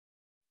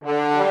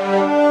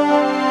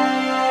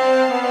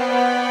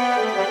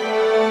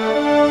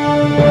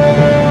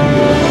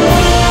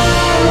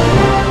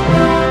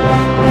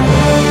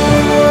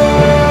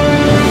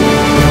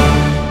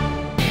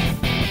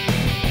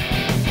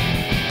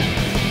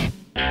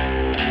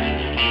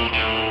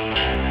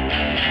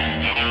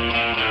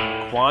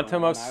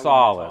Quantum of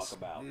Solace.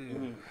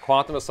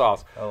 Quantum of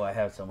Solace. Oh, I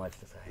have so much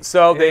to say.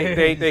 So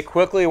they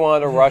quickly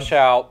wanted to rush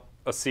out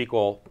a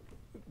sequel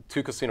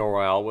to Casino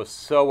Royale. It was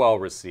so well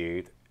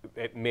received.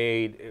 It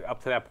made,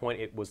 up to that point,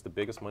 it was the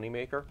biggest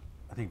moneymaker.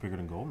 I think bigger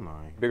than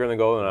GoldenEye. Bigger than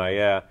GoldenEye,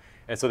 yeah.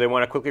 And so they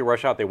want to quickly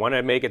rush out. They want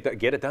to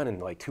get it done in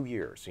like 2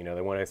 years. You know,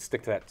 they want to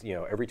stick to that. You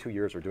know, every 2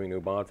 years we're doing a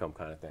new Bond film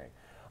kind of thing.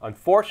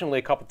 Unfortunately,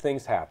 a couple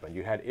things happened.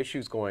 You had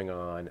issues going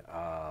on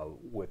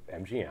with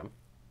MGM,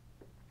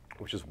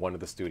 which is one of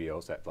the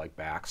studios that like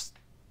backs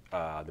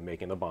the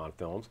making of the Bond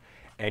films,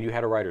 and you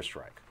had a writer's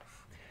strike.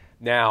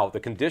 Now, the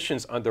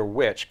conditions under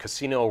which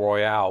Casino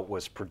Royale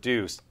was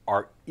produced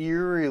are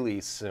eerily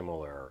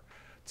similar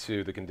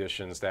to the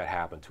conditions that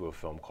happened to a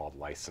film called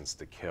License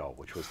to Kill,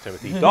 which was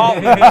Timothy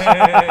Dalton's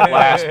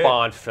last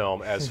Bond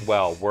film as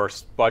well, where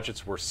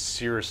budgets were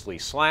seriously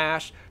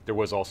slashed. There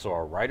was also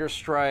a writer's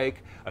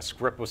strike. A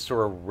script was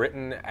sort of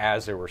written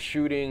as they were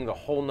shooting, the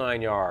whole 9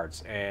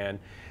 yards. And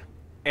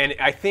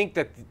I think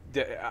that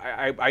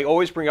I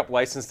always bring up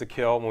License to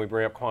Kill when we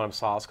bring up Quantum of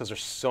Solace because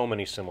there's so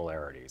many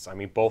similarities. I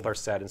mean, both are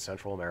set in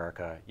Central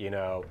America. You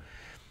know,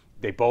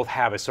 they both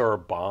have a sort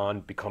of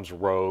Bond becomes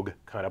rogue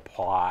kind of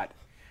plot.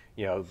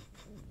 You know,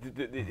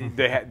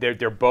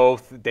 they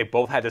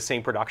both had the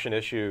same production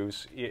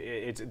issues.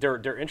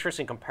 They're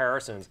interesting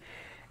comparisons.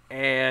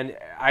 And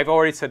I've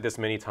already said this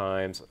many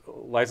times,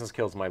 License to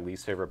Kill is my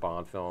least favorite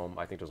Bond film.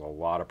 I think there's a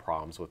lot of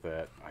problems with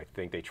it. I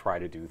think they try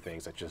to do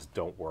things that just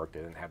don't work.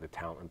 They didn't have the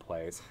talent in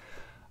place.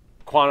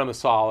 Quantum of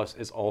Solace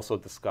is also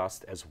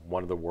discussed as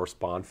one of the worst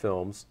Bond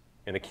films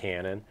in the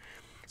canon.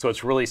 So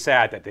it's really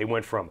sad that they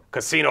went from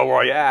Casino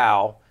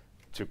Royale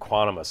to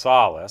Quantum of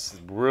Solace.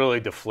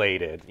 Really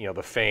deflated, you know,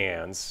 the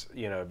fans,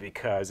 you know,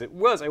 because it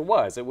was a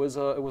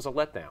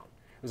letdown.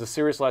 It was a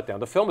serious letdown.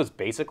 The film is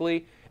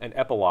basically an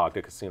epilogue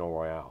to Casino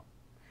Royale.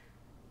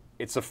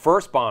 It's the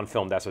first Bond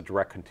film that's a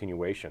direct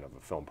continuation of the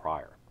film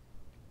prior.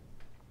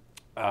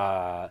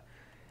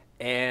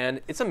 And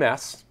it's a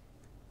mess.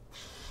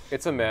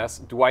 It's a mess.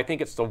 Do I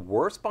think it's the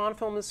worst Bond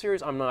film in the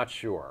series? I'm not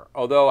sure.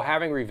 Although,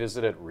 having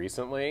revisited it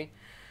recently,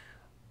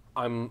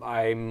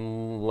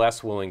 I'm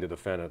less willing to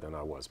defend it than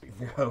I was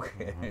before.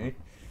 Okay.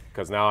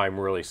 Because now I'm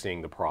really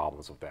seeing the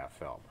problems with that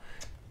film.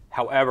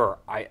 However,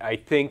 I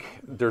think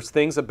there's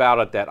things about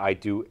it that I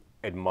do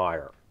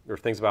admire. There are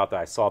things about it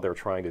that I saw they were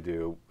trying to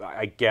do.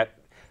 I get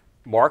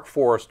Mark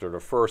Forster, the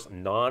first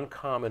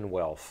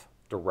non-Commonwealth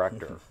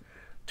director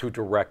to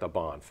direct a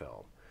Bond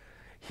film.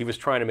 He was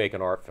trying to make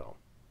an art film.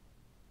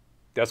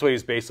 That's what he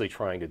was basically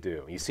trying to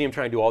do. You see him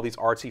trying to do all these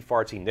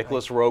artsy-fartsy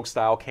Nicholas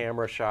Rogue-style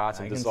camera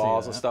shots and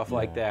dissolves and stuff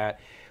like that,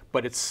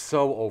 but it's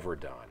so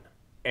overdone.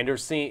 And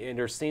there's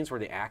scenes where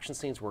the action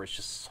scenes where it's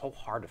just so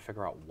hard to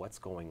figure out what's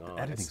going on.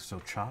 The editing's so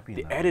choppy.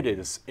 The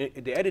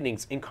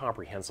editing's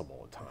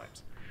incomprehensible at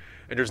times,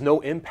 and there's no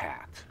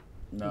impact.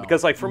 No.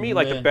 Because like for me,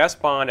 like the best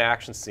Bond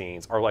action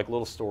scenes are like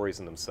little stories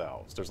in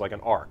themselves. There's like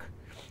an arc.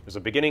 There's a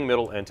beginning,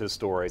 middle, end to the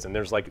stories, and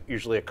there's like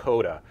usually a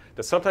coda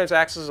that sometimes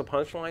acts as a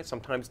punchline,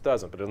 sometimes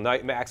doesn't, but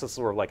it acts as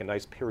sort of like a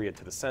nice period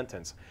to the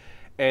sentence.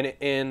 And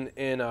in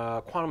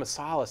Quantum of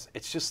Solace,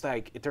 it's just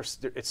like,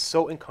 it's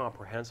so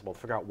incomprehensible to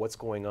figure out what's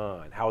going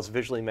on, how it's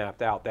visually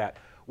mapped out, that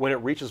when it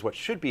reaches what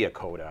should be a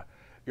coda,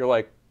 you're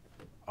like,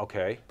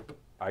 okay,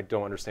 I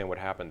don't understand what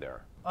happened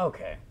there.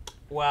 Okay.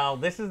 Well,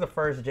 this is the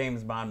first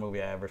James Bond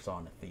movie I ever saw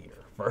in the theater,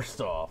 first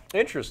off.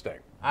 Interesting.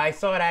 I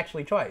saw it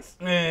actually twice.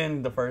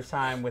 And the first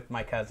time with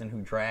my cousin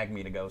who dragged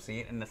me to go see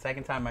it, and the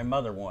second time my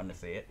mother wanted to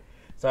see it,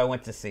 so I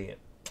went to see it.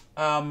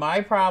 My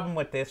problem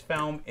with this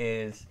film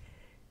is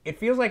it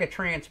feels like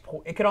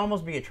it could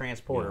almost be a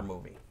transporter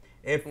movie.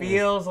 It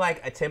feels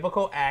like a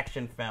typical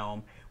action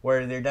film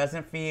where there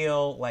doesn't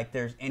feel like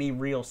there's any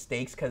real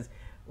stakes. Because,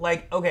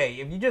 like, okay,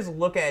 if you just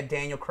look at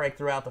Daniel Craig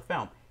throughout the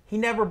film, he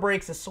never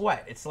breaks a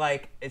sweat. It's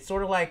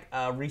sort of like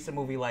a recent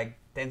movie like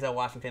Denzel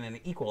Washington and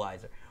The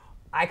Equalizer.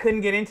 I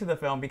couldn't get into the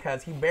film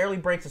because he barely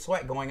breaks a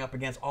sweat going up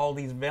against all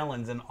these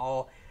villains and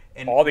all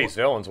these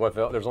villains. What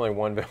villain? There's only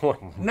one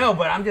villain. No,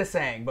 but I'm just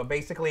saying. But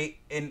basically,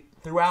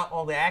 throughout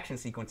all the action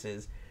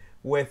sequences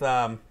with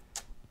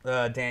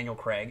Daniel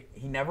Craig,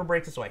 he never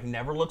breaks a sweat. He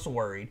never looks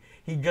worried.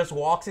 He just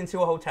walks into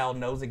a hotel,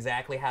 knows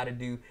exactly how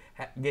to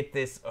get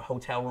this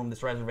hotel room,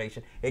 this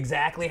reservation,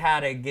 exactly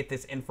how to get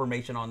this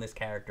information on this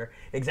character,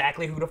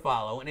 exactly who to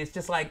follow, and it's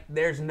just like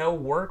there's no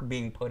work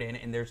being put in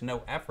and there's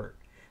no effort.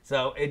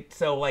 So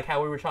like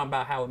how we were talking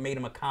about how it made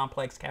him a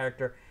complex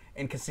character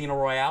in Casino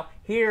Royale,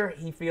 here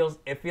it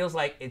feels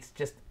like it's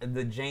just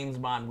the James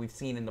Bond we've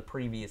seen in the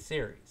previous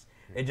series.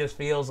 It just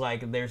feels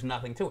like there's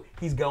nothing to it.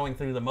 He's going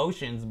through the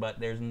motions, but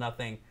there's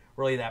nothing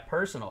really that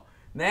personal.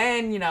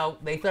 Then, now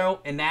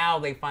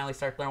they finally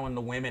start throwing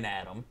the women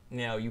at him.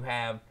 You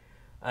have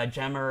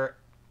Gemma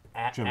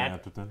Jim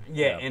Atherton.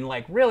 Yeah, and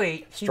like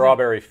really,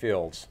 Strawberry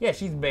Fields. Yeah,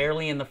 she's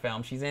barely in the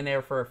film. She's in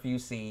there for a few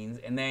scenes,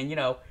 and then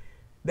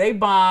they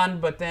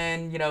bond, but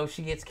then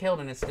she gets killed,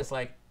 and it's just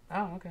like,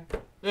 oh, okay.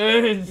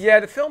 Yeah,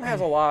 the film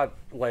has a lot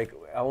like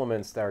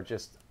elements that are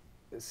just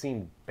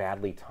seem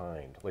badly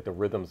timed, like the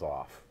rhythm's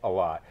off a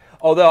lot.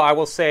 Although I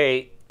will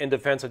say, in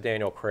defense of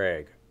Daniel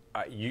Craig,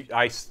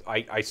 I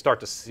start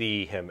to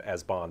see him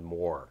as Bond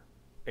more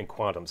in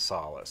Quantum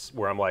Solace,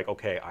 where I'm like,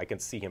 okay, I can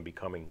see him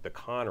becoming the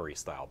Connery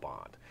style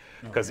Bond,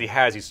 because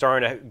he's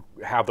starting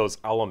to have those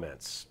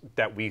elements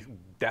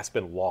that's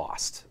been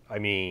lost. I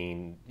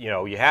mean,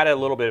 you had it a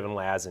little bit in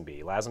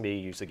Lazenby.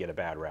 Lazenby used to get a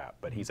bad rap,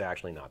 but he's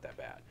actually not that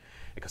bad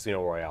in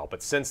Casino Royale.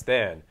 But since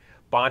then,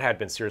 Bond had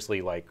been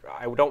seriously, like,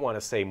 I don't want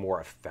to say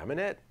more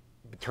effeminate,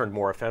 turned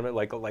more effeminate,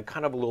 like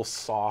kind of a little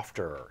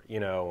softer,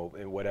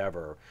 and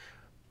whatever.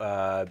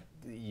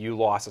 You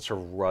lost that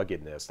sort of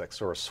ruggedness, that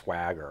sort of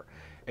swagger.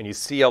 And you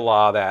see a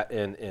lot of that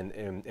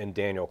in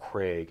Daniel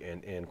Craig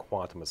and in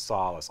Quantum of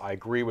Solace. I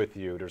agree with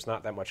you. There's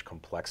not that much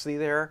complexity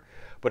there,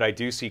 but I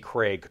do see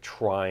Craig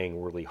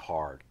trying really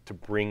hard to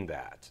bring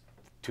that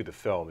to the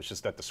film. It's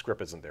just that the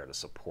script isn't there to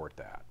support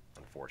that,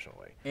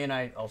 unfortunately. And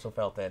I also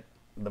felt that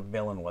the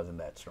villain wasn't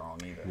that strong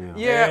either.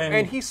 Yeah,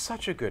 and he's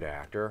such a good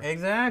actor.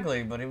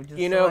 Exactly, but it was just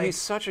he's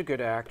such a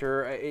good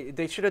actor.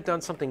 They should have done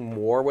something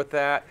more with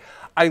that.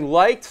 I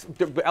liked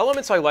the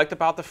elements I liked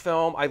about the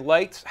film. I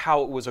liked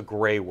how it was a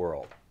gray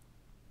world.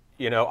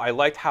 I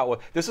liked how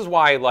this is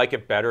why I like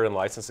it better than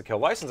License to Kill.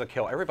 License to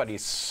Kill,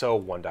 everybody's so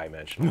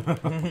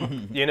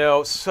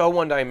one-dimensional. So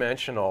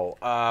one-dimensional.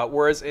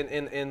 Whereas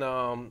in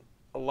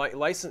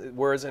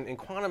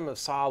Quantum of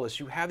Solace,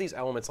 you have these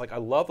elements. Like, I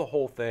love the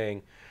whole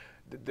thing.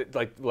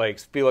 Like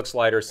Felix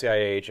Leiter,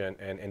 CIA agent,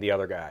 and the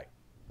other guy.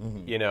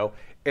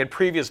 In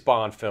previous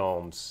Bond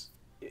films,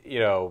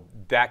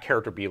 that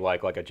character be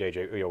like a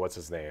JJ, what's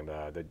his name,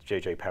 the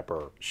JJ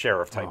Pepper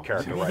sheriff type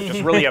character, right?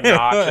 Just really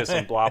obnoxious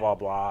and blah blah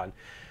blah. And,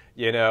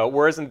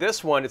 whereas in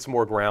this one, it's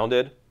more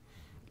grounded.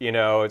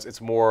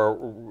 It's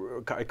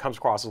more. It comes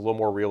across as a little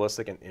more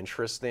realistic and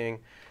interesting.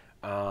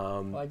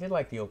 Well, I did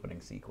like the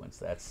opening sequence.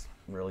 That's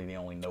really the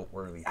only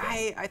noteworthy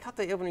thing. I thought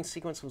the opening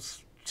sequence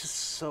was just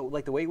so,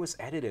 like, the way it was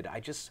edited.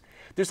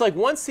 There's like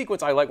one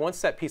sequence I like, one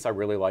set piece I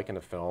really like in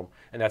the film,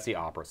 and that's the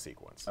opera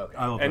sequence. Okay.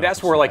 And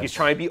that's where, like, he's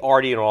trying to be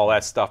arty and all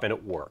that stuff, and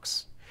it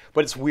works.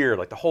 But it's weird,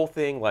 like the whole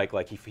thing,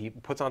 like he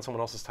puts on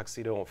someone else's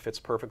tuxedo and it fits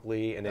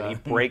perfectly, and then he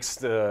breaks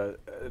the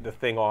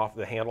thing off,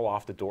 the handle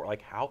off the door.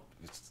 Like, how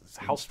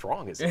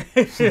strong is it?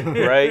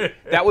 Right?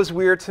 That was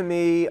weird to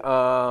me.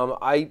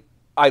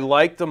 I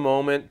liked the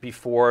moment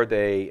before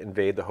they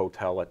invade the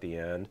hotel at the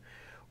end,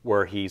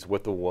 where he's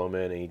with the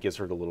woman and he gives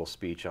her the little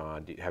speech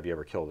on, have you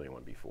ever killed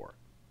anyone before?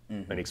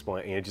 And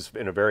he just,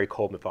 in a very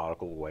cold,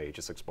 methodical way, he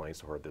just explains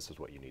to her, this is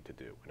what you need to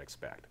do and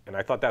expect. And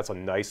I thought that's a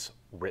nice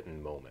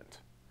written moment.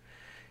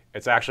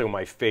 It's actually one of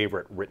my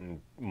favorite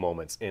written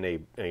moments in a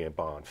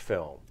Bond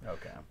film.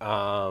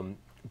 Okay.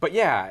 But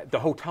yeah, the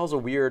hotel's a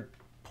weird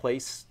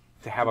place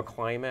to have a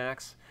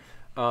climax.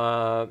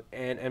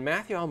 And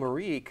Matthew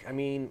Almaric, I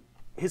mean,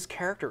 his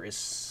character is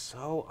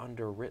so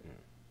underwritten.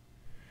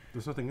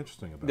 There's nothing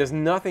interesting about it. There's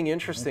nothing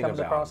interesting about it.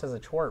 He comes across as a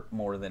twerp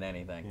more than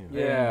anything.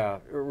 Yeah,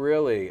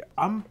 really.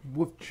 I'm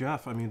with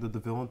Jeff. I mean, the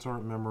villains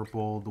aren't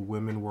memorable. The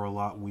women were a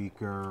lot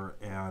weaker,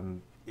 and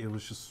it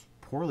was just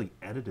poorly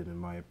edited, in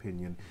my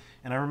opinion.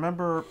 And I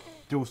remember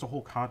there was a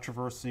whole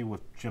controversy with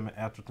Jim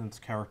Atherton's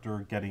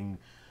character getting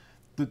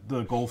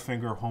the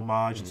Goldfinger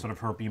homage. Instead of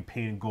her being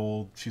painted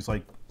gold, she's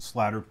like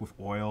splattered with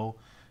oil.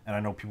 And I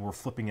know people were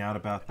flipping out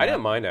about that. I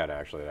didn't mind that,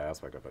 actually. That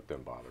aspect of it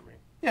didn't bother me.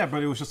 Yeah,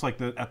 but it was just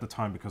like at the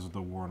time, because of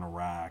the war in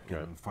Iraq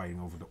and fighting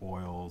over the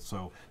oil.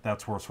 So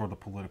that's where sort of the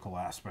political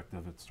aspect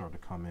of it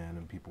started to come in,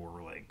 and people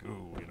were like,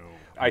 ooh,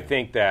 I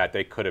think that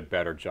they could have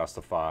better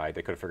justified,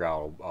 they could have figured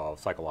out a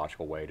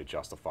psychological way to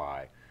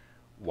justify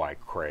why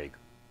Craig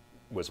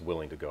was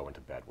willing to go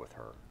into bed with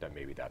her, that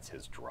maybe that's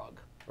his drug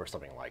or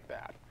something like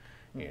that,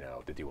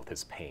 to deal with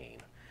his pain,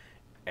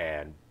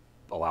 and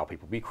allow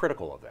people to be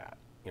critical of that.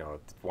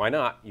 Why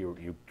not? You're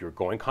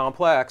going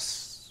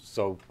complex,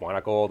 so why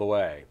not go all the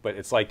way? But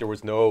it's like there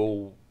was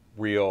no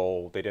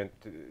real. They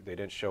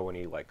didn't show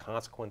any like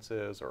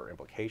consequences or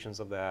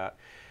implications of that,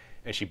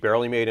 and she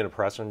barely made an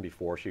impression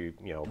before she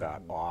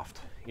got offed.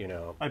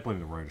 I blame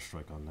the writer's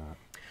strike on that.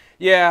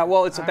 Yeah,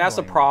 well, that's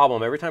the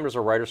problem. Every time there's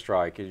a writer's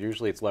strike,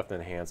 usually it's left in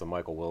the hands of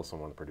Michael Wilson,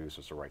 one of the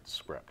producers, to write the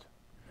script.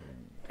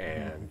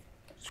 And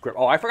script.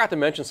 Oh, I forgot to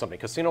mention something.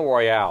 Casino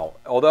Royale.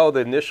 Although the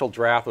initial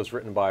draft was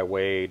written by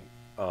Wade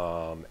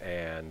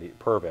and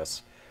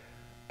Purvis.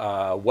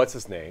 What's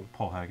his name?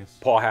 Paul Haggis.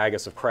 Paul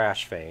Haggis of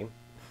Crash fame,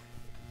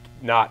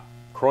 not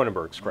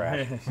Cronenberg's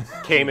Crash,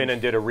 came in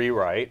and did a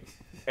rewrite,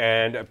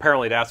 and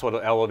apparently that's what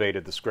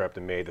elevated the script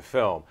and made the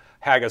film.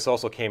 Haggis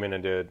also came in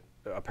and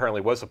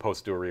apparently was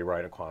supposed to do a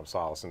rewrite of Quantum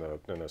Solace, and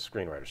the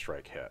screenwriter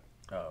strike hit.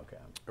 Oh, okay.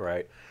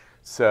 Right?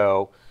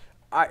 So,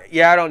 I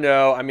don't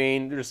know. I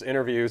mean, there's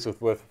interviews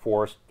with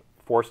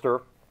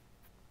Forster,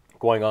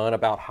 going on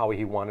about how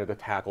he wanted to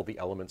tackle the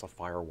elements of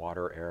fire,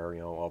 water, air,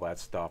 you know, all that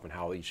stuff, and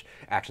how each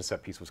action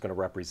set piece was going to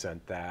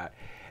represent that.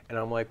 And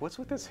I'm like, what's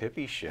with this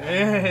hippie shit?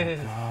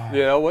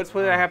 You know, what's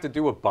what I have to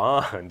do with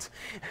Bond?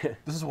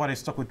 This is why they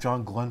stuck with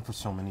John Glenn for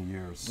so many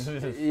years.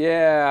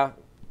 Yeah,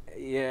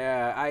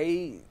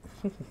 you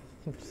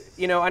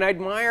know, and I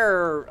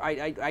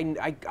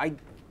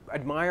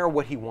admire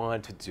what he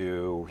wanted to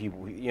do.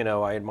 You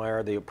know, I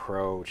admire the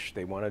approach.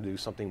 They want to do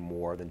something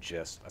more than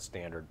just a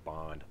standard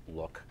Bond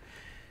look,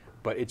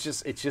 but it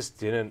just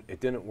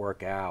didn't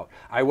work out.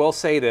 I will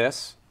say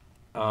this.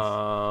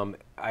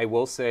 I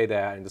will say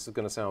that, and this is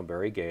going to sound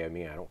very gay of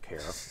me, I don't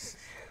care,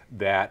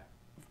 that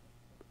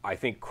I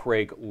think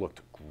Craig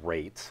looked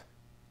great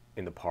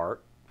in the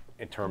part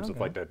in terms of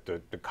like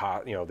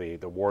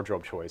the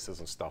wardrobe choices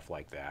and stuff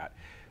like that.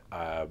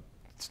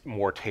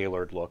 More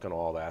tailored look and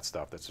all that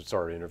stuff. That's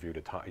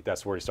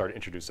that's where he started to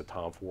introduce the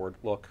Tom Ford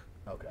look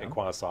in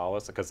Quantum of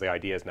Solace, because the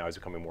idea is now he's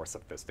becoming more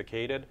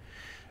sophisticated.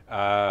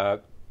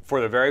 For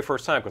the very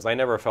first time, because I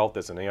never felt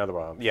this in any other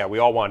one. Yeah, we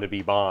all wanted to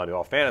be Bond, we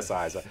all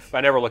fantasized, but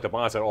I never looked at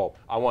Bond and said, oh,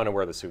 I want to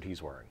wear the suit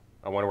he's wearing.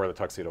 I want to wear the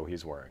tuxedo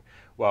he's wearing.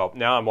 Well,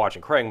 now I'm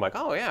watching Craig, I'm like,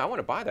 oh yeah, I want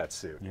to buy that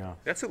suit. Yeah.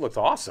 That suit looks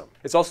awesome.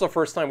 It's also the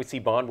first time we see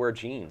Bond wear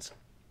jeans.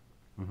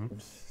 A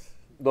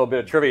little bit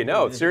of trivia.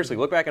 No, seriously,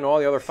 look back in all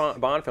the other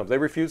Bond films. They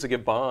refused to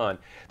give Bond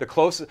the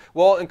closest.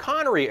 Well, in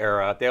Connery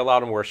era, they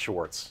allowed him to wear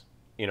shorts,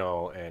 you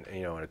know, and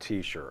a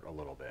T-shirt a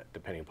little bit,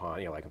 depending upon,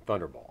 you know, like in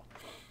Thunderball.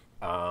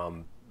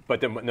 But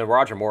then in the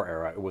Roger Moore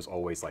era, it was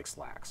always like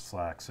slacks.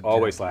 Slacks.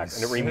 Always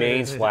slacks, and it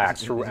remains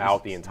slacks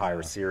throughout the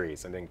entire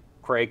series. And then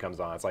Craig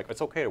comes on. It's like,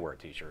 it's okay to wear a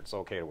T-shirt. It's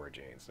okay to wear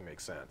jeans. It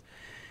makes sense.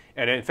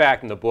 And in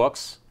fact, in the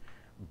books,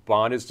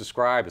 Bond is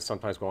described as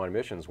sometimes going on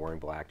missions wearing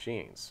black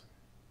jeans.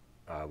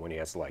 When he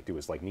has to like do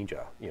his like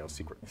ninja, you know,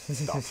 secret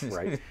stuff,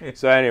 right?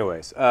 So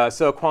anyways,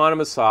 so Quantum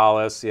of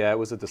Solace, yeah, it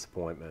was a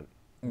disappointment.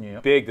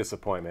 Yep. Big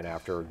disappointment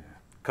after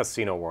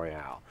Casino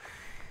Royale.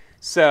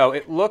 So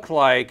it looked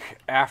like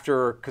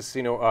after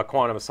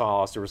Quantum of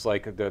Solace, there was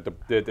like the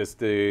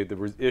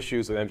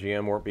issues with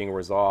MGM weren't being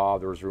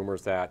resolved. There was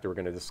rumors that they were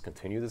going to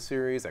discontinue the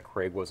series, that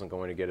Craig wasn't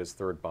going to get his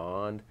third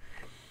Bond.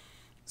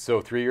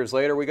 So 3 years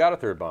later, we got a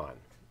third Bond.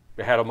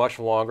 It had a much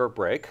longer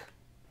break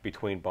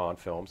between Bond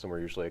films than we're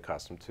usually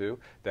accustomed to.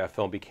 That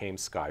film became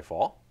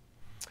Skyfall.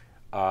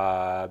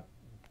 Prior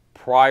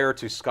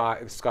to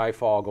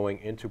Skyfall going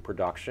into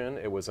production,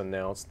 it was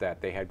announced that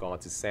they had gone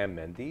to Sam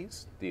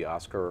Mendes, the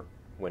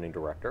Oscar-winning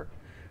director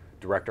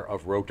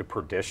of Road to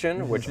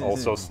Perdition, which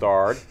also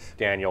starred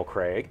Daniel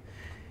Craig,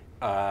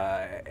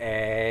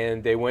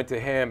 and they went to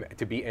him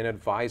to be an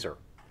advisor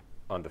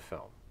on the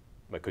film.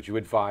 Like, could you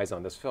advise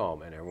on this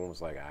film? And everyone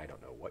was like, I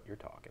don't know what you're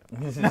talking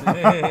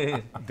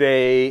about.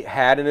 They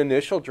had an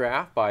initial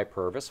draft by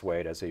Purvis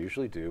Wade, as they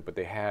usually do, but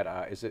they had,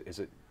 is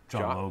it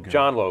John Logan.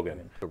 John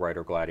Logan, the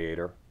writer of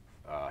Gladiator,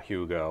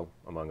 Hugo,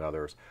 among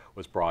others,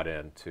 was brought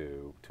in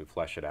to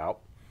flesh it out.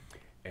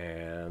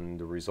 And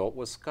the result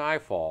was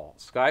Skyfall.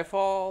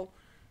 Skyfall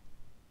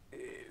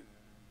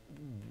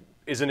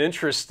is an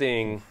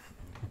interesting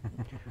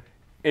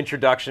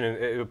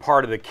introduction,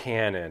 part of the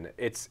canon.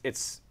 It's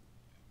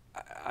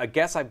I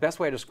guess the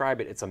best way to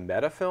describe it, it's a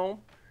meta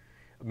film.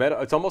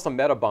 It's almost a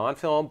meta Bond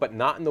film, but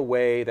not in the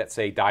way that,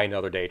 say, Die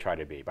Another Day tried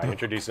to be, by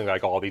introducing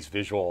like all these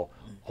visual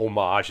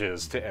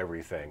homages to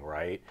everything,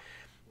 right?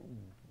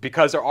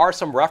 Because there are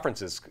some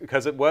references,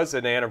 because it was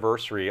an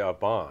anniversary of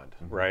Bond,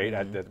 right?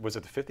 Was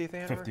it the 50th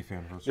anniversary? 50th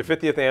anniversary. The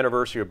 50th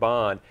anniversary of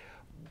Bond.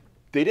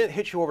 They didn't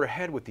hit you over the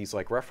head with these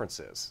like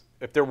references.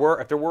 If there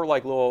were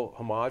like little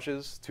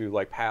homages to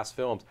like past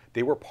films,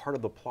 they were part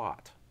of the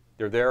plot.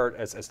 They're there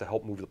as to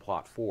help move the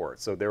plot forward.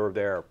 So they were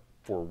there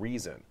for a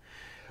reason.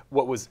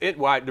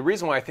 The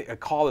reason why I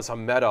call this a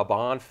meta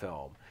Bond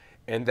film,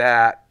 and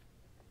that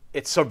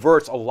it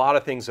subverts a lot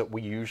of things that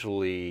we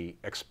usually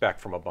expect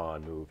from a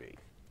Bond movie,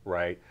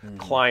 right?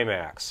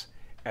 Climax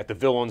at the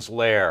villain's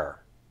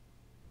lair.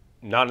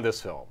 None of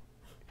this film.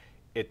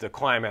 The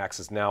climax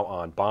is now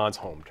on Bond's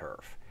home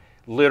turf,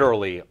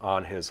 literally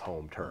on his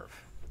home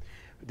turf.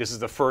 This is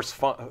the first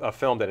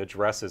film that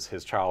addresses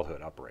his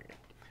childhood upbringing.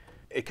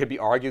 It could be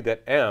argued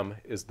that M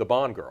is the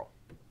Bond girl.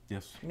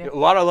 Yes. Yeah. A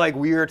lot of like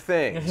weird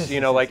things, you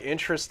know, like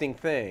interesting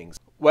things.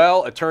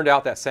 Well, it turned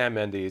out that Sam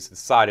Mendes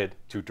decided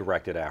to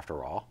direct it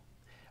after all.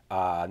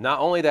 Not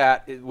only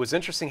that, it was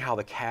interesting how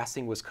the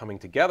casting was coming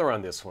together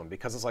on this one,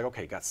 because it's like,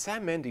 okay, got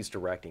Sam Mendes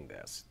directing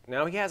this.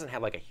 Now, he hasn't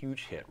had like a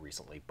huge hit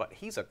recently, but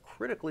he's a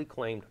critically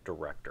acclaimed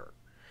director.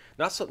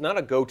 Not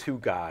a go-to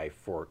guy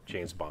for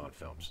James Bond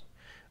films,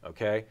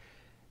 okay?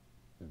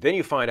 Then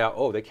you find out,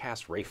 oh, they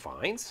cast Ralph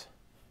Fiennes?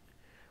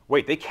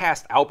 Wait, they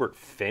cast Albert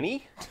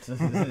Finney?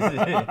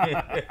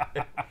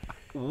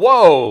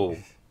 Whoa!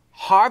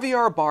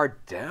 Javier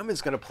Bardem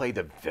is going to play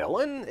the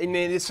villain? I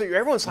mean,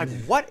 everyone's like,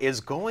 what is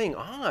going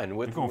on?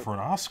 They're going for an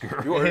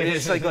Oscar.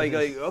 It's like,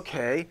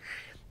 okay.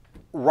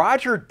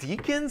 Roger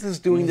Deakins is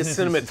doing the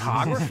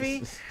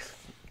cinematography?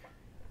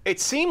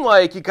 It seemed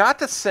like you got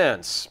the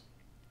sense,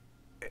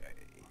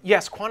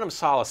 yes, Quantum of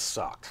Solace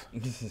sucked.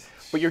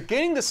 But you're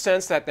getting the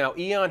sense that now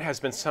Eon has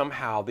been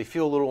somehow, they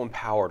feel a little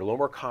empowered, a little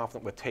more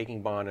confident with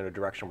taking Bond in a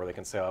direction where they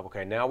can say, like,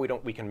 okay, now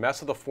we can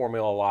mess with the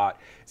formula a lot.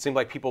 It seems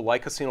like people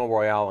like Casino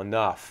Royale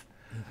enough,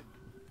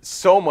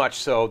 so much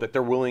so that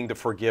they're willing to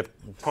forgive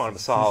Quantum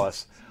of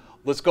Solace.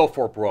 Let's go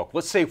for it broke.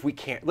 Let's say if we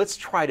can't, let's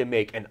try to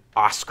make an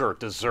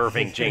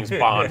Oscar-deserving James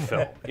Bond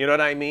film. You know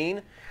what I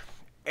mean?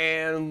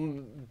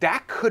 And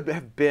that could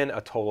have been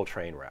a total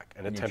train wreck,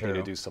 and attempting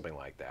to do something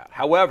like that.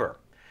 However,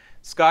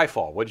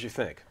 Skyfall, what did you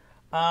think?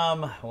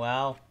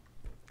 Well,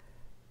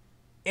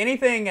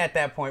 anything at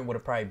that point would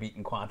have probably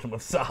beaten Quantum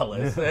of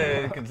Solace,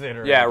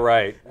 considering. Yeah,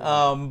 right.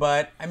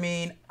 But, I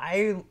mean,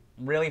 I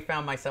really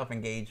found myself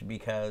engaged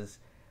because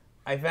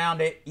I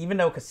found it, even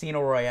though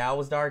Casino Royale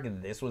was dark,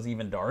 this was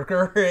even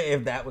darker,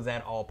 if that was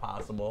at all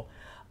possible.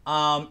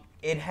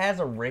 It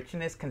has a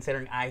richness,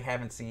 considering I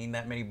haven't seen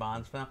that many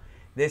Bonds films.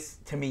 This,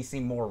 to me,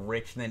 seemed more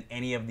rich than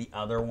any of the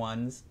other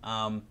ones.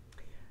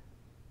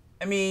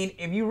 I mean,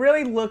 if you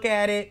really look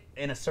at it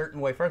in a certain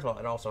way, first of all,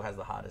 it also has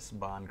the hottest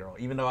Bond girl,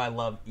 even though I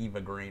love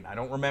Eva Green. I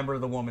don't remember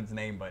the woman's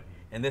name, but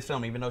in this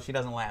film, even though she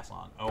doesn't last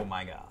long, oh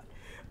my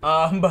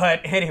God.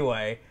 But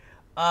anyway,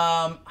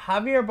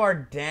 Javier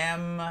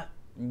Bardem,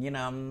 you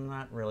know, I'm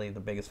not really the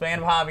biggest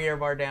fan of Javier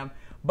Bardem,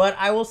 but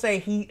I will say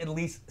he at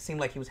least seemed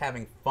like he was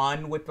having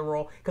fun with the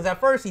role. Because at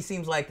first he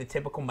seems like the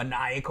typical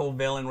maniacal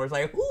villain where it's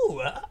like,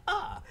 ooh,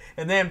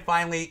 And then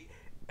finally,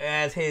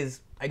 as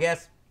his, I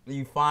guess,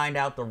 you find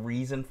out the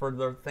reason for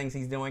the things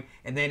he's doing,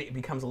 and then it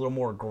becomes a little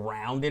more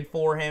grounded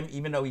for him,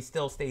 even though he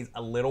still stays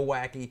a little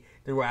wacky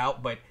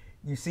throughout, but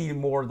you see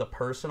more of the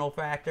personal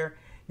factor.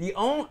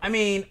 I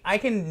mean, I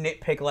can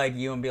nitpick like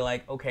you and be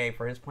like, okay,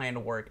 for his plan to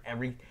work,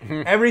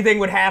 everything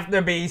would have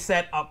to be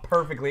set up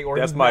perfectly. Or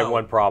that's my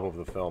one problem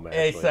with the film,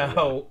 actually.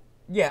 So,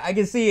 yeah, I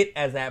can see it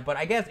as that. But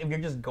I guess if you're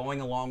just going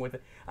along with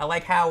it, I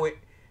like how it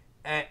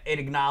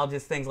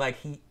acknowledges things like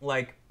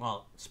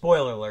well,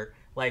 spoiler alert,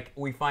 like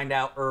we find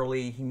out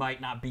early he might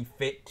not be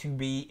fit to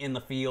be in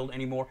the field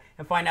anymore,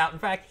 and find out, in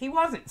fact, he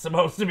wasn't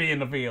supposed to be in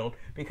the field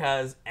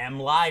because M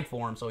lied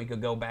for him so he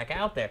could go back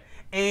out there.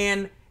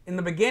 And in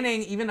the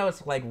beginning, even though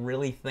it's like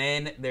really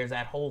thin, there's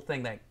that whole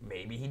thing that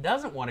maybe he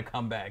doesn't want to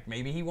come back.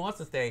 Maybe he wants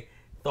to stay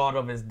thought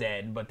of as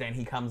dead, but then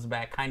he comes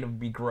back kind of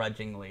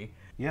begrudgingly.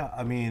 Yeah,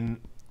 I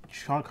mean,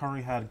 Sean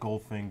Connery had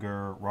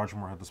Goldfinger, Roger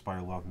Moore had The Spy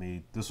Who Loved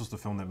Me. This was the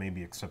film that made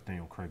me accept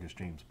Daniel Craig as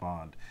James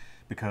Bond,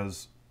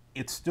 because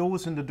it still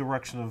was in the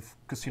direction of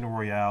Casino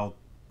Royale,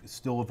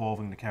 still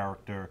evolving the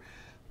character,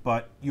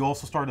 but you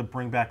also started to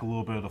bring back a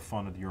little bit of the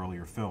fun of the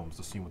earlier films,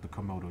 the scene with the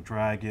Komodo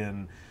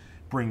dragon,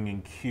 bringing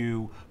in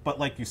Q, but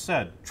like you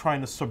said,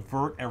 trying to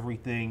subvert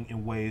everything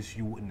in ways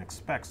you wouldn't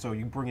expect. So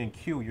you bring in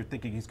Q, you're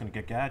thinking he's going to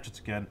get gadgets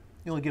again,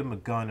 you only give him a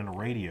gun and a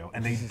radio,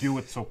 and they do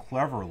it so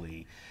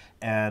cleverly.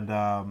 And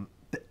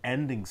the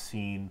ending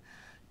scene,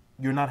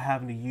 you're not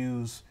having to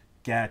use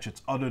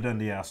gadgets other than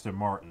the Aston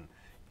Martin.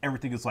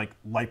 Everything is like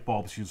light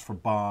bulbs used for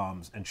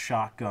bombs and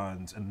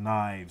shotguns and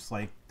knives.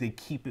 Like, they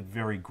keep it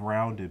very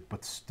grounded,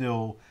 but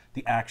still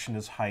the action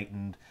is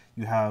heightened.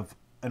 You have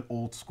an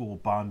old school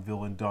Bond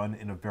villain done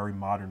in a very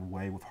modern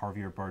way with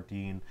Javier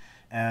Bardem.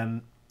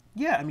 And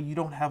yeah, I mean, you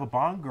don't have a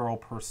Bond girl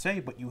per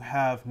se, but you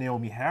have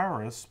Naomi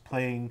Harris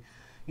playing,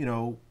 you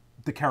know,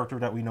 the character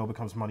that we know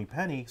becomes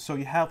Moneypenny. So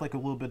you have like a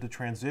little bit of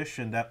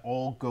transition that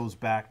all goes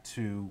back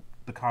to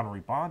the Connery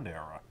Bond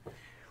era.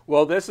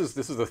 Well, this is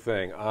the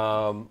thing.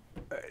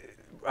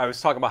 I was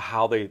talking about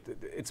how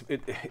it's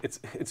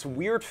a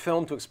weird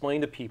film to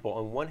explain to people.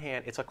 On one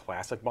hand, it's a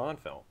classic Bond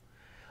film.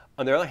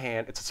 On the other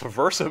hand, it's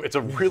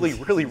a really,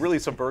 really, really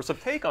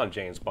subversive take on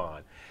James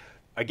Bond.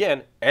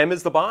 Again, M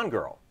is the Bond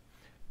girl.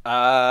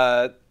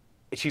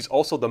 She's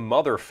also the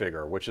mother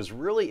figure, which is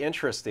really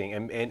interesting.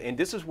 And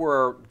this is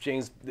where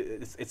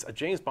it's a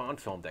James Bond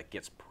film that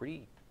gets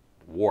pretty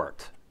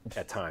warped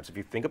at times, if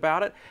you think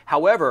about it.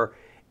 However,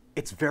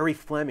 it's very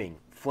Fleming.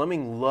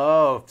 Fleming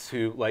loved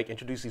to like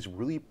introduce these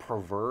really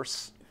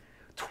perverse,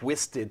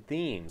 twisted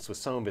themes with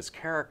some of his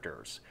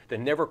characters that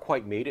never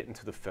quite made it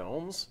into the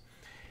films.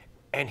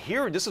 And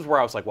here, this is where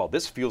I was like, well,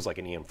 this feels like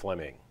an Ian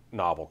Fleming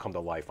novel come to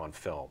life on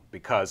film,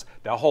 because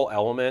that whole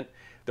element,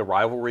 the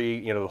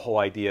rivalry, you know, the whole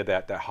idea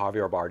that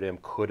Javier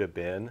Bardem could have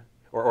been,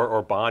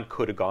 or Bond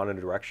could have gone in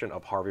the direction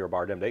of Javier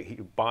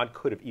Bardem. Bond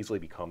could have easily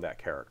become that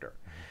character.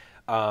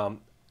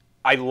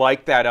 I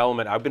like that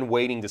element. I've been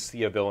waiting to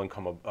see a villain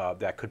come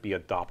that could be a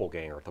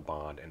doppelganger to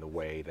Bond in the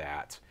way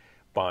that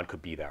Bond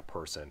could be that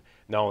person.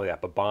 Not only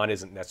that, but Bond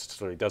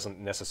doesn't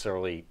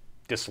necessarily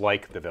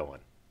dislike the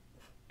villain.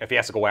 If he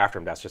has to go after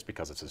him, that's just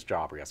because it's his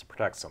job or he has to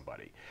protect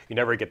somebody. You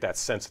never get that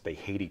sense that they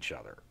hate each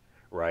other,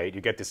 right? You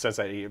get the sense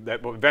that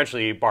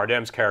eventually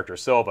Bardem's character,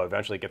 Silva,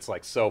 eventually gets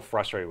like so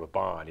frustrated with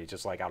Bond. He's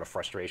just like out of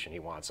frustration, he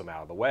wants him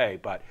out of the way.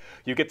 But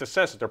you get the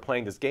sense that they're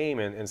playing this game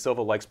and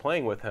Silva likes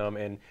playing with him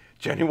and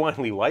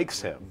genuinely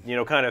likes him, you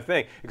know, kind of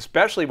thing.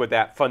 Especially with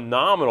that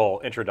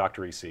phenomenal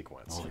introductory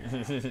sequence,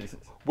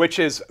 which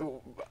is...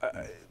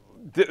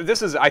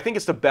 This is, I think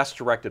it's the best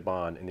directed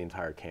Bond in the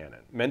entire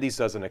canon. Mendes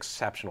does an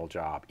exceptional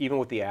job, even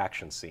with the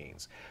action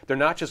scenes. They're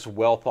not just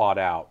well thought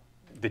out.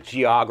 The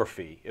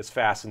geography is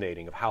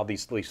fascinating of how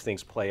these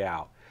things play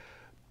out.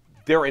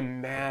 They're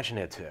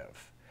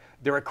imaginative.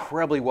 They're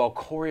incredibly well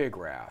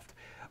choreographed.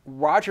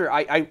 Roger,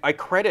 I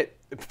credit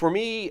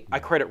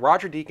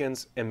Roger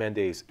Deakins and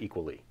Mendes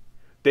equally.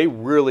 They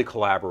really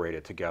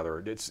collaborated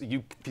together.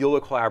 You feel the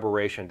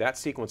collaboration. That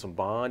sequence when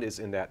Bond is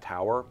in that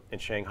tower in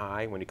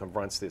Shanghai when he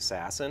confronts the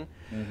assassin,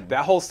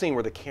 that whole scene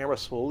where the camera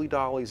slowly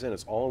dollies in,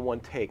 it's all in one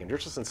take, and they're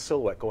just in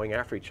silhouette going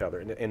after each other.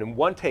 And in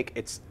one take,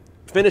 it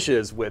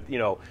finishes with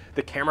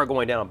the camera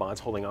going down, Bond's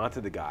holding onto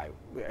the guy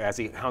as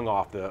he hung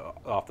off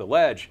the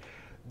ledge.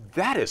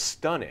 That is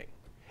stunning.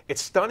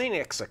 It's stunning,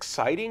 it's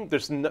exciting.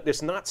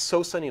 It's not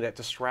so stunning that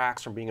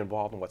distracts from being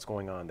involved in what's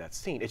going on in that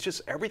scene. It's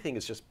just, everything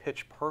is just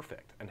pitch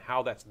perfect and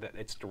how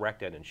it's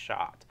directed and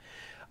shot.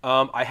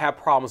 I have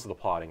problems with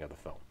the plotting of the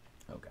film.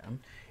 Okay.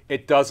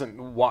 It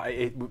doesn't,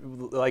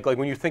 like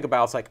when you think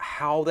about it, it's like,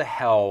 how the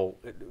hell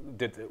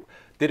did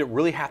it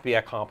really have to be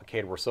that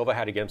complicated where Silva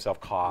had to get himself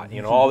caught,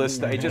 all this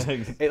stuff.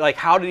 Like,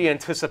 how did he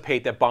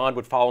anticipate that Bond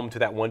would follow him to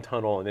that one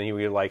tunnel and then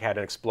he like had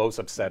an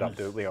explosive setup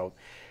to,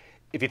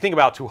 if you think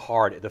about it too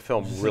hard, the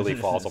film really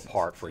falls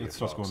apart for you. It's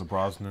just going to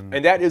Brosnan.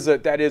 And that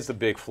is a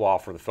big flaw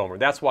for the film.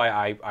 That's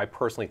why I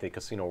personally think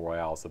Casino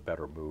Royale is the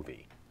better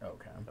movie.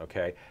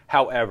 Okay.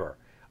 However,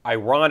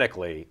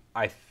 ironically,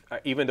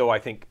 even though I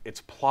think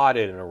it's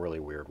plotted in a really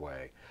weird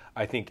way,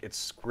 I think the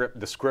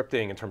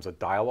scripting in terms of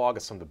dialogue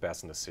is some of the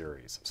best in the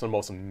series. Some of the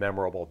most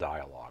memorable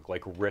dialogue,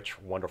 like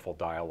rich, wonderful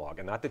dialogue,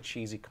 and not the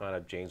cheesy kind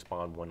of James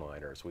Bond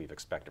one-liners we've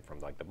expected from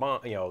like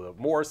the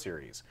Moore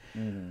series.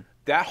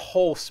 That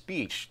whole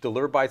speech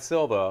delivered by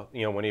Silva,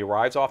 when he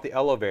arrives off the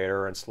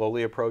elevator and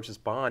slowly approaches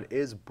Bond,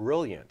 is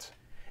brilliant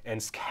and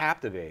it's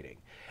captivating.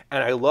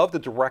 And I love the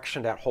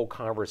direction that whole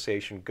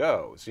conversation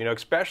goes.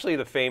 Especially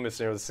the famous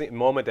the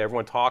moment that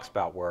everyone talks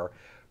about where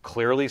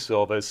clearly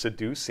Silva is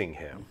seducing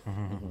him.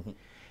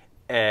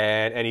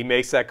 and he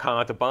makes that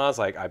comment to Bond,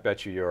 like, I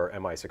bet you your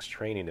MI6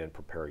 training didn't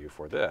prepare you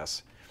for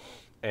this.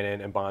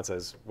 And Bond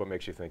says, what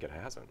makes you think it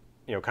hasn't?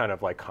 Kind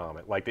of like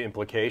comment, like the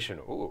implication,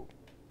 ooh,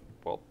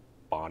 well,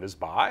 Bond is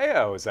bi?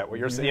 Oh, is that what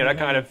you're saying? That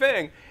kind of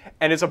thing.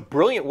 And it's a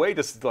brilliant way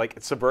to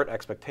subvert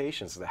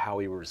expectations as to how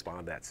he would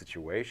respond to that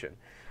situation.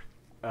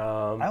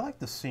 I like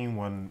the scene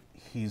when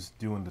he's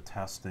doing the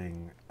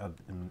testing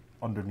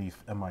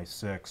underneath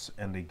MI6,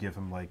 and they give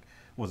him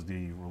was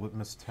the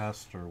litmus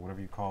test or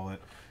whatever you call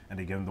it, and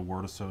they give him the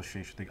word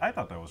association thing. I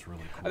thought that was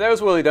really cool. That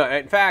was really done.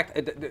 In fact,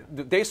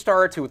 they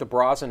started to with the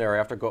Brosnan era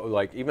after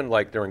even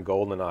during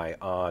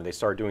GoldenEye they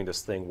started doing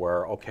this thing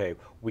where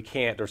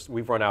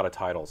we've run out of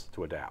titles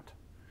to adapt,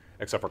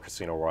 except for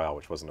Casino Royale,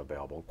 which wasn't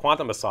available.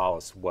 Quantum of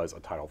Solace was a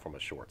title from a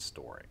short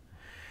story.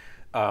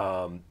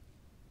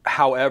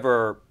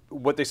 However,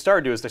 what they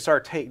started to do is they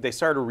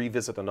started to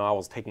revisit the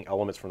novels, taking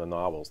elements from the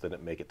novels that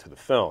didn't make it to the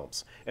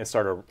films, and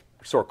started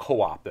sort of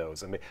co-opt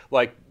those. And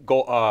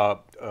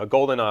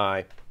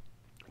GoldenEye,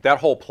 that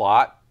whole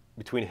plot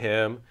between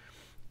him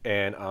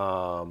and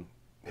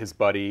his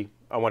buddy,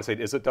 I want to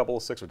say, is it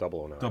 006 or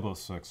 009?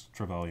 006,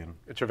 Trevelyan.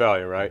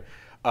 Trevelyan, right?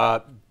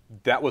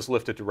 That was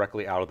lifted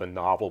directly out of the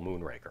novel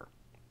Moonraker.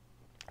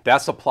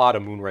 That's the plot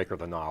of Moonraker,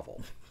 the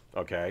novel.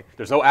 Okay,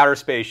 there's no outer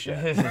space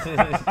shit,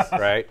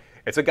 right?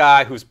 It's a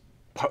guy who's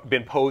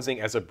been posing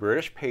as a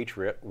British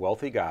patriot,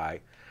 wealthy guy,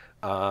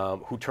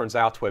 who turns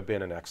out to have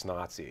been an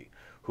ex-Nazi,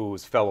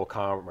 whose fellow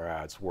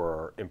comrades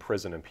were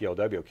imprisoned in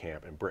POW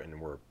camp in Britain and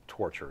were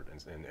tortured,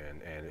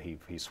 and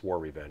he swore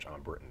revenge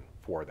on Britain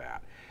for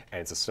that.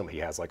 And it's assumed he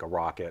has a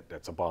rocket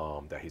that's a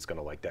bomb that he's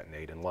going to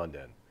detonate in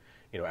London,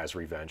 as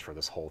revenge for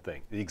this whole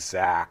thing. The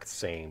exact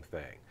same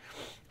thing.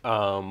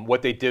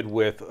 What they did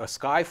with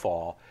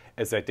Skyfall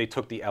is that they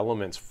took the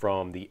elements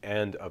from the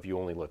end of You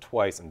Only Live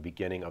Twice and the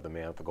beginning of The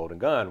Man with the Golden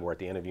Gun, where at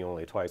the end of You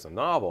Only Live Twice, a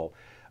novel,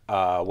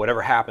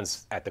 whatever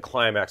happens at the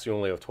climax, You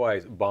Only Live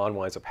Twice, Bond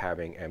winds up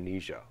having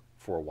amnesia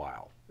for a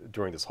while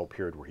during this whole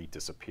period where he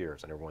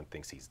disappears and everyone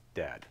thinks he's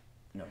dead,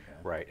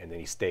 right? And then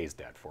he stays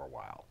dead for a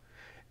while.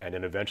 And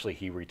then eventually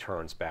he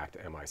returns back to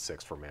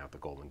MI6 for Man with the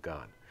Golden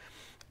Gun.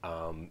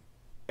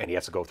 And he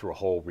has to go through a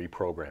whole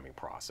reprogramming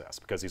process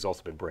because he's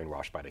also been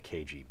brainwashed by the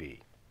KGB,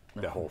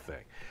 the whole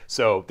thing.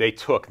 So they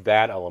took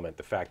that element,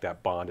 the fact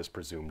that Bond is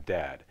presumed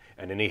dead,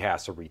 and then he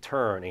has to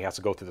return. He has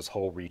to go through this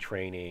whole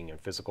retraining and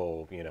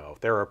physical,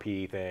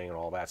 therapy thing and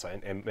all that,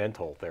 and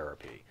mental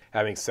therapy.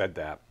 Having said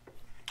that,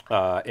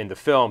 in the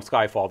film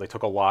Skyfall, they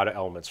took a lot of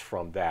elements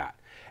from that.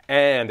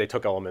 And they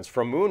took elements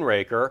from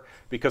Moonraker,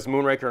 because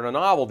Moonraker in a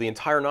novel, the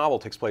entire novel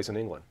takes place in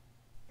England.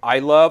 I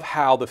love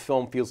how the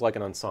film feels like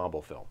an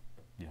ensemble film.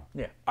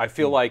 Yeah. I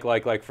feel like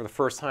for the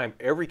first time,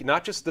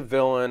 not just the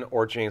villain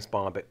or James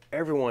Bond, but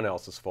everyone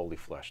else is fully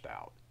fleshed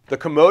out. The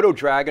Komodo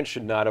dragon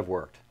should not have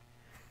worked.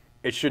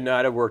 It should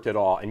not have worked at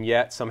all, and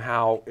yet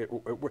somehow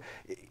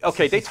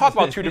okay, they talk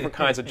about two different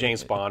kinds of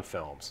James Bond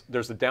films.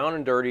 There's the down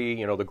and dirty,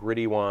 you know, the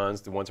gritty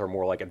ones, the ones that are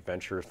more like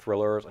adventure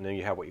thrillers, and then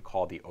you have what you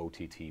call the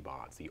OTT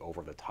Bonds, the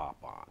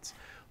over-the-top Bonds,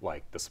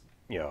 like this,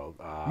 you know,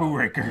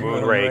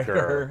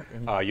 Moonraker,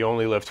 You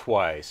Only Live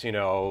Twice. You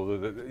know,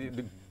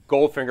 the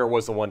Goldfinger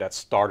was the one that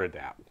started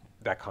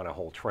that kind of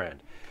whole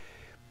trend.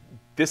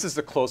 This is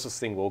the closest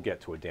thing we'll get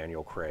to a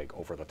Daniel Craig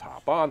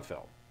over-the-top Bond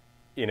film.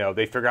 You know,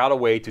 they figure out a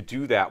way to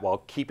do that while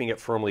keeping it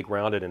firmly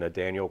grounded in a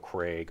Daniel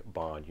Craig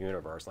Bond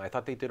universe. And I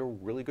thought they did a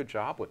really good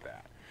job with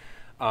that.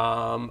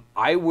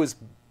 I was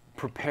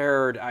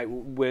prepared,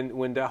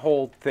 when that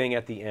whole thing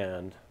at the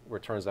end, where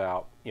it turns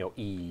out, you know,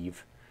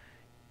 Eve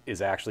is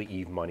actually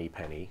Eve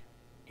Moneypenny,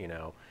 you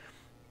know,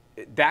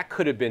 that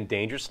could have been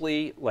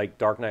dangerously, like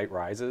Dark Knight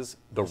Rises,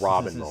 the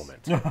Robin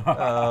moment.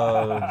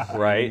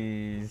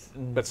 Right?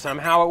 But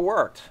somehow it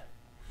worked.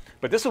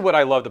 But this is what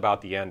I loved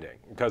about the ending,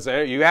 because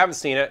you haven't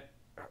seen it.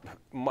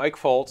 Mike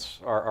Foltz,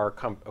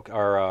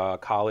 our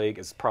colleague,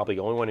 is probably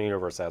the only one in the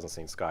universe that hasn't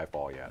seen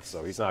Skyfall yet,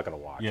 so he's not going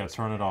to watch it. Yeah,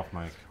 turn it off,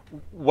 Mike.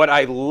 What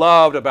I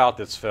loved about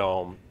this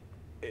film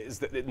is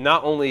that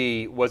not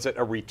only was it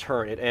a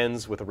return, it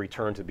ends with a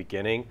return to the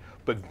beginning,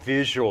 but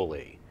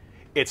visually,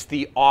 it's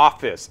the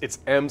office, it's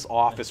M's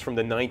office from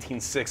the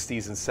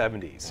 1960s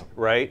and 70s,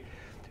 right?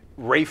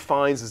 Ray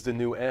Fiennes is the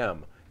new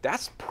M.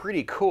 That's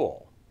pretty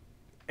cool.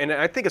 And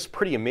I think it's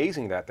pretty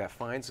amazing that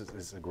Fiennes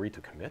has agreed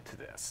to commit to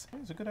this.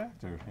 He's a good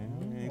actor.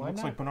 He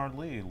looks like Bernard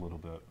Lee a little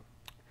bit.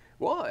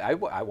 Well,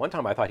 one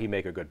time I thought he'd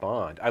make a good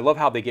Bond. I love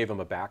how they gave him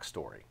a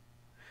backstory.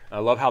 I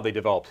love how they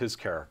developed his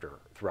character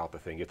throughout the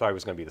thing. You thought he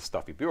was going to be the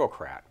stuffy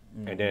bureaucrat.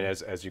 And then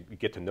as you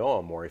get to know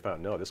him more, you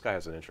found, no, this guy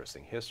has an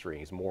interesting history.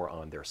 He's more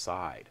on their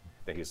side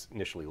than he's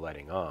initially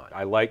letting on.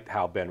 I liked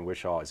how Ben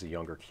Whishaw is a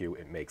younger Q.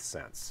 It makes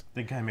sense.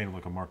 They kind of made him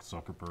like a Mark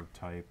Zuckerberg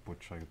type,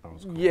 which I thought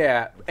was cool.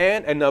 Yeah,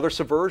 and another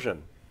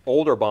subversion.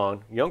 Older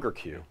Bond, younger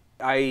Q.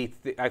 I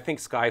think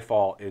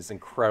Skyfall is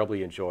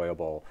incredibly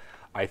enjoyable.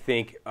 I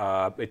think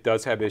it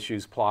does have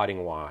issues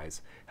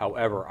plotting-wise.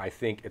 However, I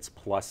think its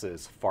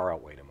pluses far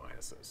outweigh the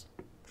minuses.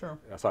 Sure.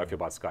 That's how I feel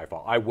about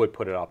Skyfall. I would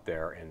put it up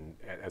there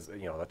as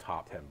you know, the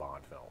top 10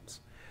 Bond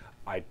films.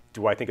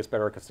 Do I think it's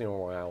better than Casino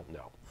Royale?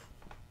 No.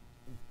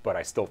 But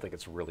I still think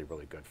it's really,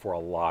 really good for a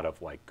lot of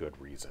like good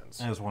reasons.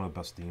 And it's one of the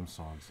best theme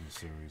songs in the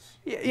series.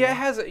 Yeah, it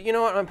has. You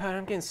know what? I'm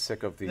getting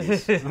sick of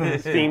these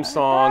theme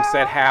songs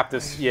that have to,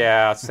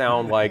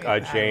 sound like a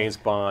James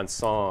Bond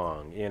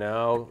song. You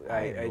know,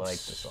 I like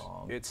the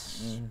song.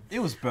 It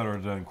was better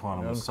than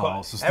Quantum of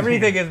Solace.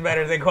 Everything is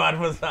better than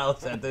Quantum of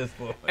Solace at this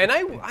point. And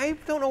I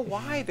don't know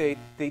why they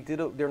did.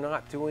 They're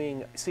not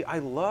doing. See,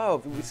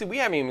 we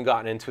haven't even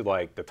gotten into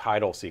like the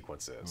title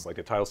sequences, like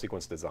the title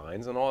sequence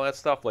designs and all that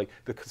stuff. Like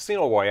the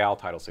Casino Royale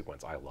title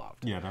sequence, I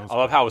loved. Yeah, that was. I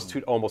love how it was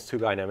almost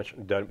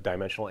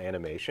two-dimensional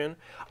animation.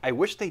 I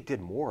wish they did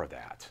more of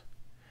that.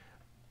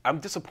 I'm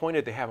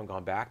disappointed they haven't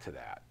gone back to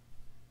that,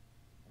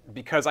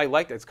 because I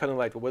liked it. It's kind of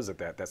like, what was it,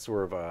 that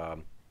sort of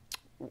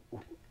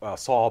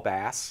Saul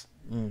Bass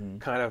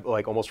kind of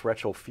like almost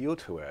retro feel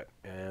to it.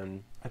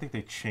 And I think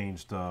they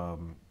changed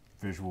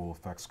visual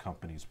effects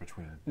companies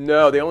between.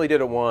 No, they only did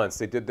it once.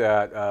 They did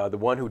that. The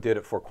one who did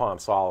it for Quantum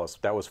Solace,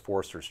 that was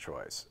Forster's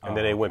choice, and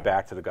then they went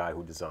back to the guy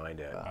who designed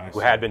it, who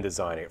had been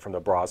designing it from the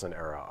Brosnan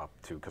era up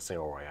to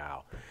Casino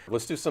Royale.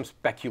 Let's do some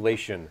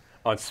speculation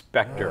on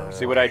Spectre.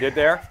 See what I did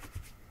there?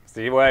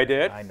 See what I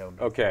did? I know.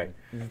 Okay.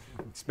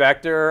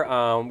 Spectre,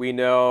 we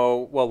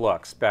know, well,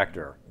 look,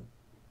 Spectre.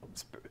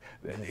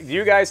 Do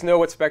you guys know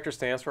what Spectre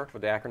stands for?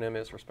 What the acronym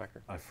is for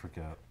Spectre? I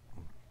forget.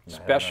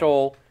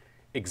 Special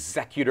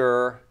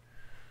Executor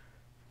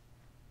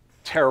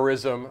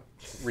Terrorism,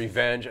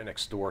 Revenge, and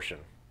Extortion.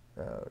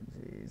 Oh,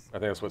 jeez. I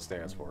think that's what it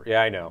stands for.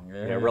 Yeah, I know.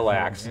 Yeah,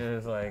 relax.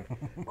 It's like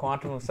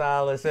Quantum of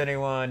Solace,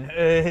 anyone?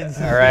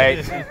 All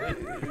right.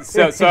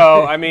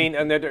 So I mean,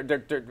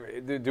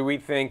 and do we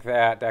think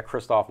that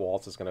Christoph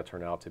Waltz is going to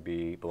turn out to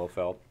be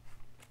Blofeld?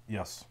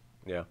 Yes.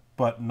 Yeah.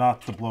 But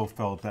not the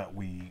Blofeld that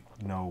we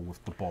know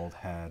with the bald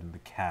head and the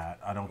cat.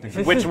 I don't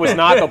think. Which was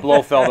not the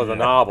Blofeld of the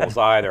novels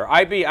either.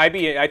 I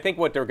think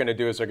what they're going to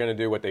do is they're going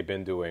to do what they've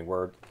been doing,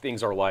 where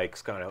things are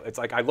like kind of. It's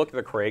like I look at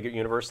the Craig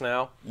universe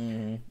now.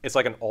 It's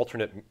like an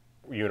alternate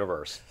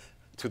universe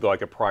to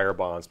the prior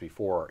Bonds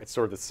before. It's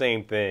sort of the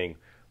same thing,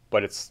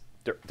 but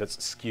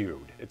that's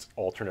skewed. It's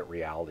alternate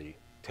reality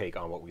take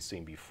on what we've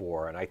seen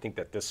before, and I think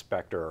that this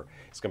Spectre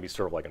is going to be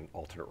sort of like an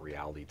alternate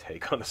reality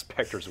take on the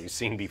Spectres we've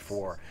seen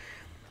before.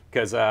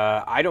 Because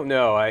I don't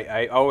know,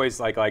 I always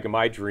like in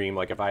my dream,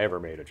 like if I ever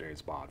made a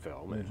James Bond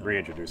film and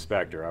reintroduced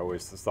Spectre, I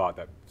always thought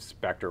that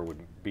Spectre would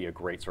be a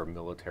great sort of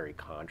military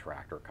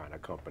contractor kind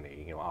of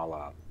company, you know, a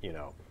la,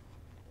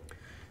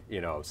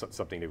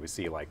 something that we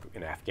see like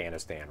in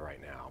Afghanistan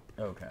right now.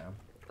 Okay.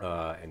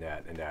 And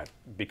that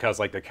because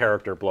like the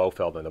character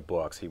Blofeld in the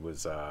books, he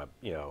was a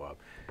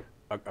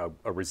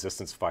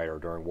resistance fighter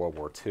during World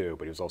War II,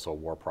 but he was also a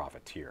war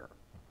profiteer.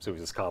 So he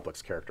was this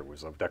complex character. He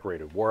was a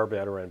decorated war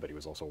veteran, but he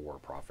was also a war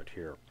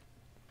profiteer.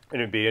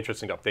 And it'd be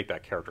interesting to update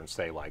that character and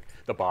say, like,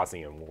 the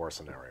Bosnian War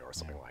scenario or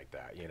something like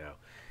that, you know?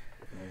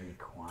 Maybe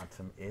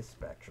Quantum is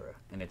Spectre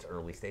in its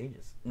early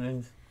stages.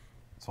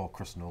 It's all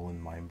Chris Nolan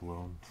mind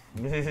blown.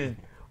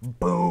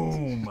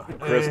 Boom!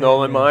 Chris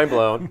Nolan, mind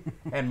blown.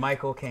 And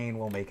Michael Caine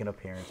will make an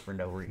appearance for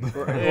no reason.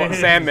 Well,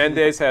 Sam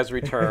Mendes has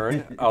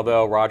returned,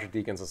 although Roger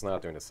Deakins is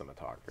not doing the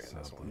cinematography in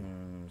this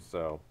one.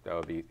 So that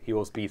would be, he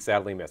will be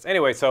sadly missed.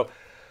 Anyway, so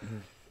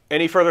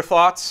any further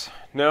thoughts?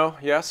 No?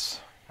 Yes?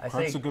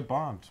 Craig's a good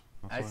Bond.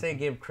 I say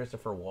give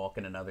Christopher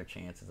Walken another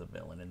chance as a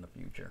villain in the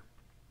future.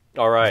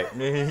 All right.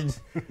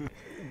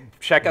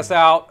 Check us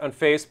out on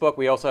Facebook.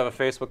 We also have a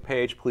Facebook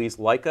page. Please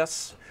like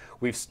us.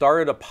 We've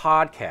started a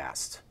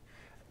podcast.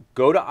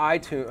 Go to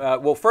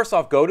iTunes. Well, first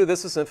off, go to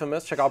This Is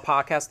Infamous. Check out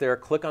podcast there.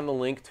 Click on the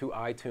link to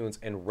iTunes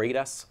and rate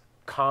us.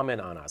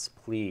 Comment on us,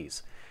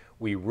 please.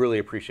 We really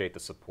appreciate the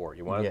support.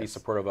 You want to be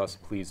supportive of us,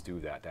 please do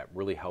that. That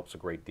really helps a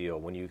great deal.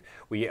 When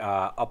we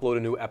upload a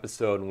new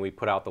episode and we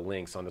put out the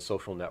links on the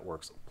social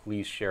networks,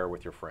 please share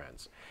with your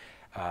friends.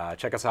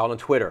 Check us out on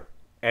Twitter.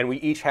 And we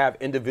each have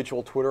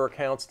individual Twitter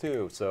accounts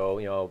too. So,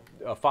 you know,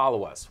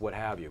 follow us, what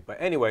have you.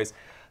 But anyways,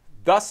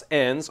 thus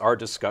ends our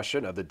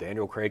discussion of the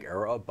Daniel Craig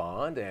era of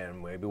Bond,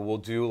 and maybe we'll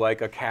do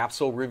like a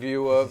capsule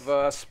review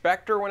of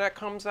Spectre when that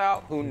comes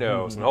out. Who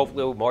knows? And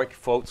hopefully Mark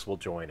Foltz will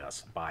join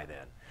us by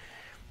then,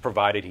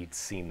 provided he'd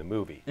seen the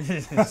movie.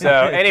 So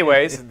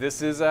anyways,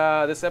 this is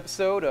this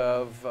episode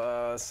of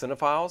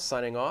CineFiles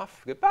signing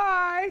off.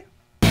 Goodbye.